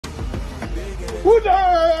Hi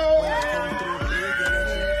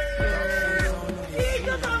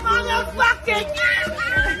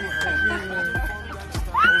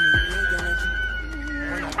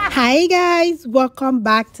guys, welcome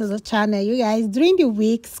back to the channel. You guys, during the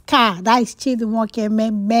week, Scar, that is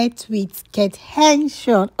Chidimokeme, met with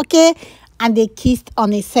Henshaw, okay, and they kissed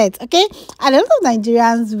on a set, okay. And a lot of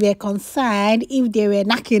Nigerians were concerned if they were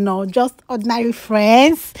knocking or just ordinary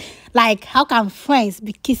friends. Like, how can friends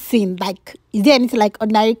be kissing? Like, is there anything like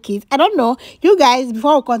ordinary kiss? I don't know. You guys,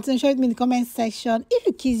 before we continue, share with me in the comment section if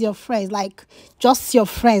you kiss your friends, like just your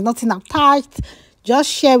friends, nothing attached. Just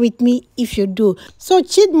share with me if you do. So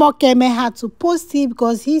Chidimokeme had to post it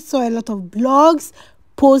because he saw a lot of blogs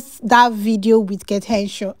post that video with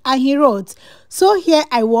Henshaw, and he wrote, "So here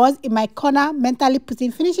I was in my corner mentally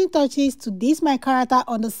putting finishing touches to this my character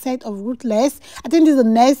on the set of Ruthless." I think this is the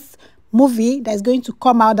next movie that's going to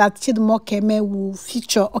come out that Chidimokeme will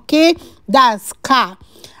feature, okay? That's Scar.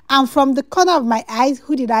 And from the corner of my eyes,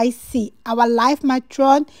 who did I see? Our life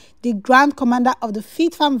matron, the grand commander of the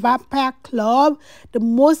Fit Farm Vampire Club, the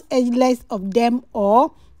most ageless of them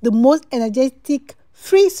all, the most energetic,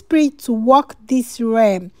 free spirit to walk this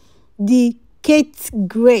realm, the Kate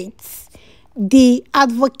Great, the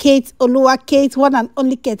advocate, Oluwa Kate, one and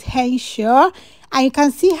only Henshaw. And you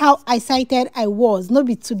can see how excited I was. Not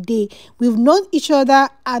be today. We've known each other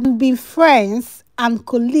and been friends and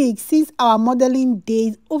colleagues since our modeling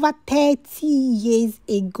days over 30 years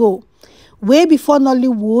ago, way before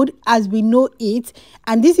Nollywood as we know it.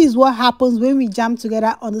 And this is what happens when we jam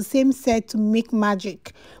together on the same set to make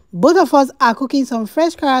magic. Both of us are cooking some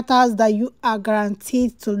fresh characters that you are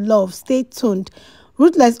guaranteed to love. Stay tuned.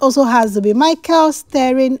 Ruthless also has Zoe Michael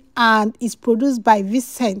starring and is produced by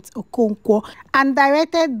Vincent Okonkwo and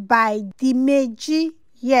directed by Dimeji.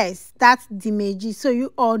 Yes, that's Dimeji. So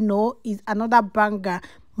you all know is another banger.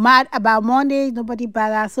 Mad About Monday, nobody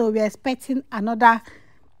better. So we're expecting another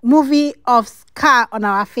movie of Scar on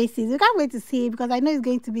our faces. We can't wait to see it because I know it's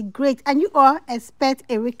going to be great, and you all expect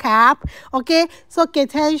a recap, okay? So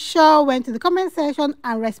Henshaw went to the comment section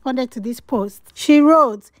and responded to this post. She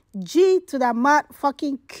wrote, "G to the mad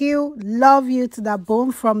fucking Q, love you to the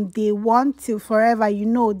bone from day one till forever. You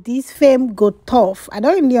know this fame go tough." I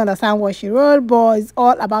don't really understand what she wrote, but it's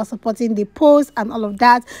all about supporting the post and all of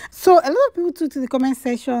that. So a lot of people took to the comment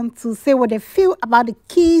section to say what they feel about the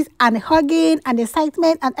kiss and the hugging and the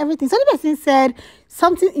excitement and everything. So the person said,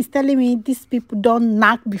 "Something is telling me these people don't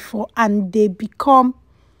knock before and they become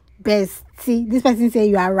bestie." This person say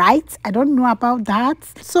you are right. I don't know about that.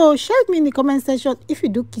 So share with me in the comment section if you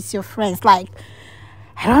do kiss your friends. Like,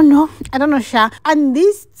 I don't know, Sha. And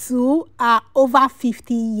these two are over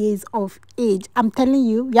 50 years of age. I'm telling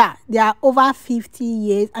you, yeah, they are over 50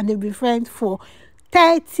 years and they've been friends for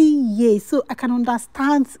 30 years. So I can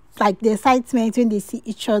understand like the excitement when they see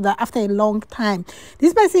each other after a long time.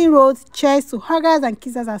 This person wrote, "Cheers to Huggers and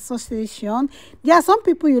Kissers Association. There are some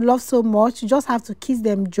people you love so much, you just have to kiss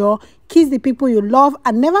them jaw, kiss the people you love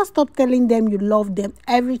and never stop telling them you love them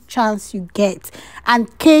every chance you get." And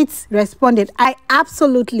Kate responded, "I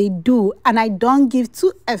absolutely do, and I don't give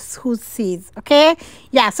two F's who sees." Okay,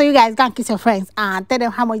 yeah, so you guys can kiss your friends and tell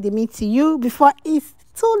them how much they mean to you before it's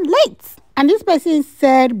too late. And this person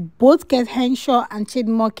said both Henshaw and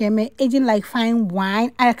Chidimokeme aging like fine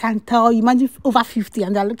wine. I can tell. You imagine over 50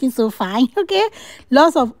 and they're looking so fine. Okay,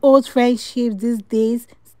 lots of old friendships these days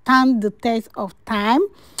stand the test of time,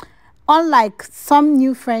 unlike some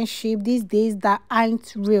new friendship these days that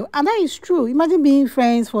aren't real. And that is true. Imagine being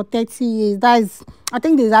friends for 30 years. That is, I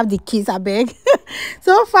think they have the kids, I beg.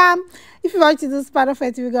 So fam, if you want to do this part of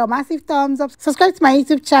it, you got a massive thumbs up. Subscribe to my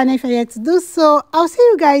YouTube channel if you're yet to do so. I'll see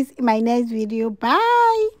you guys in my next video.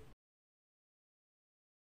 Bye.